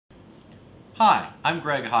Hi, I'm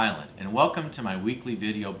Greg Hyland, and welcome to my weekly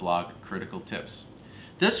video blog, Critical Tips.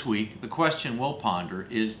 This week, the question we'll ponder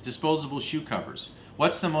is disposable shoe covers.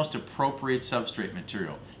 What's the most appropriate substrate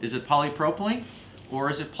material? Is it polypropylene or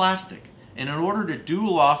is it plastic? And in order to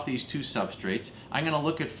duel off these two substrates, I'm going to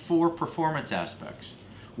look at four performance aspects.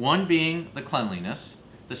 One being the cleanliness,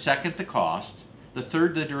 the second the cost, the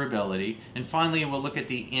third the durability, and finally we'll look at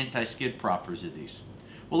the anti-skid properties.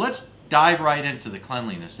 Well, let's dive right into the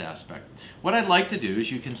cleanliness aspect. What I'd like to do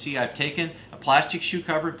is, you can see I've taken a plastic shoe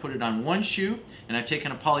cover and put it on one shoe, and I've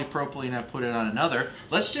taken a polypropylene and I've put it on another.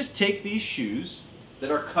 Let's just take these shoes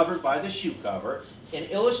that are covered by the shoe cover and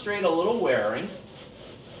illustrate a little wearing.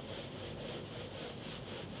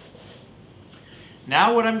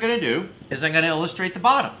 Now what I'm going to do is I'm going to illustrate the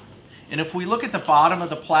bottom. And if we look at the bottom of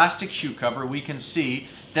the plastic shoe cover, we can see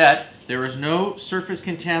that there is no surface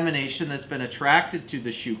contamination that's been attracted to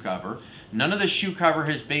the shoe cover. None of the shoe cover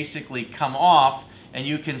has basically come off, and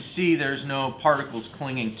you can see there's no particles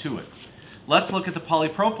clinging to it. Let's look at the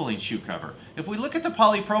polypropylene shoe cover. If we look at the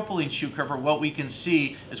polypropylene shoe cover, what we can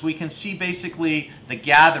see is we can see basically the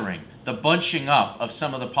gathering, the bunching up of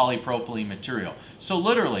some of the polypropylene material. So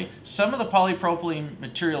literally, some of the polypropylene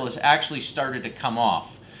material has actually started to come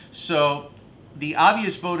off. So the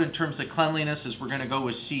obvious vote in terms of cleanliness is we're going to go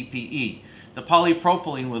with CPE. The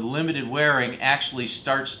polypropylene with limited wearing actually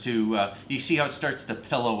starts to, you see how it starts to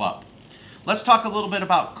pillow up. Let's talk a little bit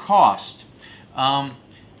about cost.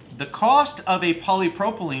 The cost of a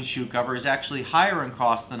polypropylene shoe cover is actually higher in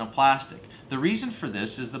cost than a plastic. The reason for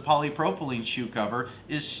this is the polypropylene shoe cover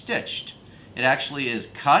is stitched. It actually is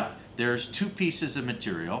cut. There's two pieces of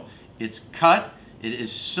material. It's cut, it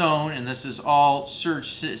is sewn, and this is all serge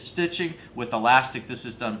stitching with elastic. This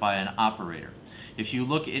is done by an operator. If you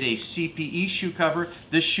look at a CPE shoe cover,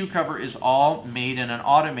 this shoe cover is all made in an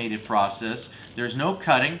automated process. There's no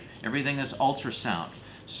cutting. Everything is ultrasound.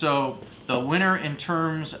 So the winner in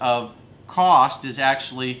terms of cost is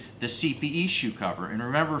actually the CPE shoe cover. And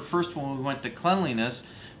remember, first when we went to cleanliness,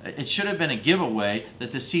 it should have been a giveaway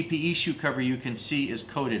that the CPE shoe cover you can see is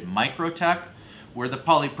coated Microtech, where the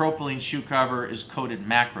polypropylene shoe cover is coated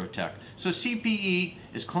Macrotech. So CPE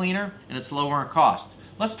is cleaner and it's lower in cost.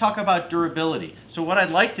 Let's talk about durability. So what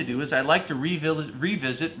I'd like to do is I'd like to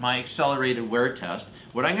revisit my accelerated wear test.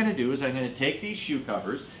 What I'm going to do is I'm going to take these shoe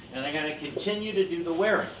covers and I'm going to continue to do the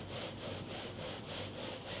wearing.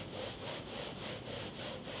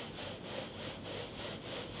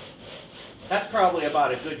 That's probably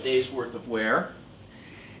about a good day's worth of wear.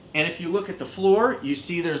 And if you look at the floor, you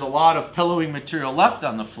see there's a lot of pillowing material left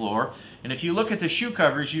on the floor. And if you look at the shoe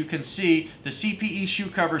covers, you can see the CPE shoe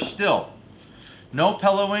cover still. No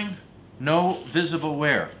pillowing, no visible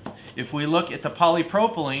wear. If we look at the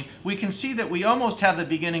polypropylene, we can see that we almost have the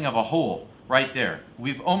beginning of a hole right there.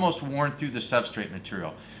 We've almost worn through the substrate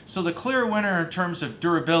material. So the clear winner in terms of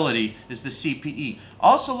durability is the CPE.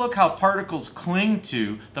 Also look how particles cling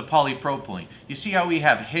to the polypropylene. You see how we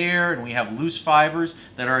have hair and we have loose fibers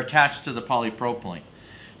that are attached to the polypropylene.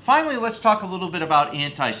 Finally, let's talk a little bit about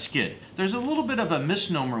anti-skid. There's a little bit of a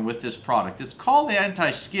misnomer with this product. It's called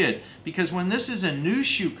anti-skid because when this is a new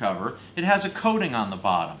shoe cover, it has a coating on the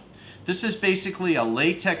bottom. This is basically a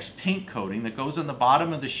latex paint coating that goes on the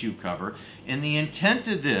bottom of the shoe cover, and the intent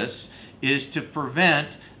of this is to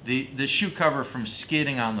prevent the shoe cover from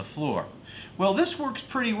skidding on the floor. Well, this works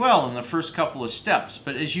pretty well in the first couple of steps,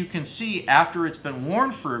 but as you can see, after it's been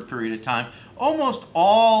worn for a period of time, almost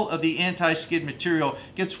all of the anti-skid material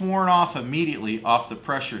gets worn off immediately off the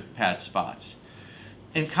pressure pad spots.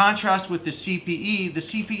 In contrast with the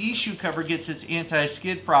CPE shoe cover gets its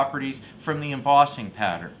anti-skid properties from the embossing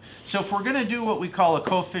pattern. So if we're going to do what we call a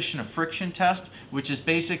coefficient of friction test, which is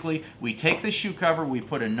basically we take the shoe cover, we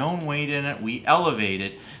put a known weight in it, we elevate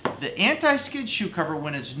it. The anti-skid shoe cover,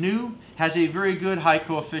 when it's new, has a very good high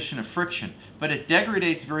coefficient of friction, but it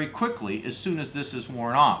degrades very quickly as soon as this is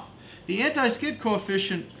worn off. The anti-skid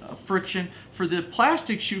coefficient of friction for the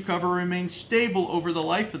plastic shoe cover remains stable over the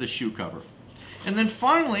life of the shoe cover. And then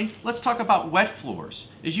finally, let's talk about wet floors.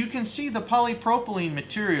 As you can see, the polypropylene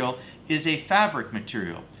material is a fabric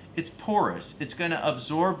material. It's porous. It's going to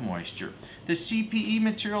absorb moisture. The CPE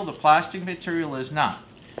material, the plastic material, is not.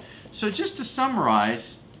 So just to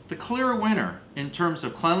summarize, the clear winner in terms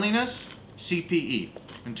of cleanliness, CPE.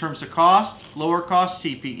 In terms of cost, lower cost,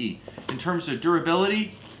 CPE. In terms of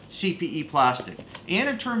durability, CPE plastic. And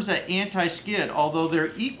in terms of anti-skid, although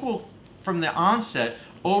they're equal from the onset,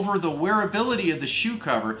 over the wearability of the shoe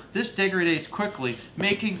cover, this degrades quickly,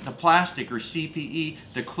 making the plastic or CPE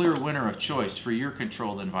the clear winner of choice for your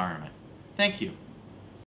controlled environment. Thank you.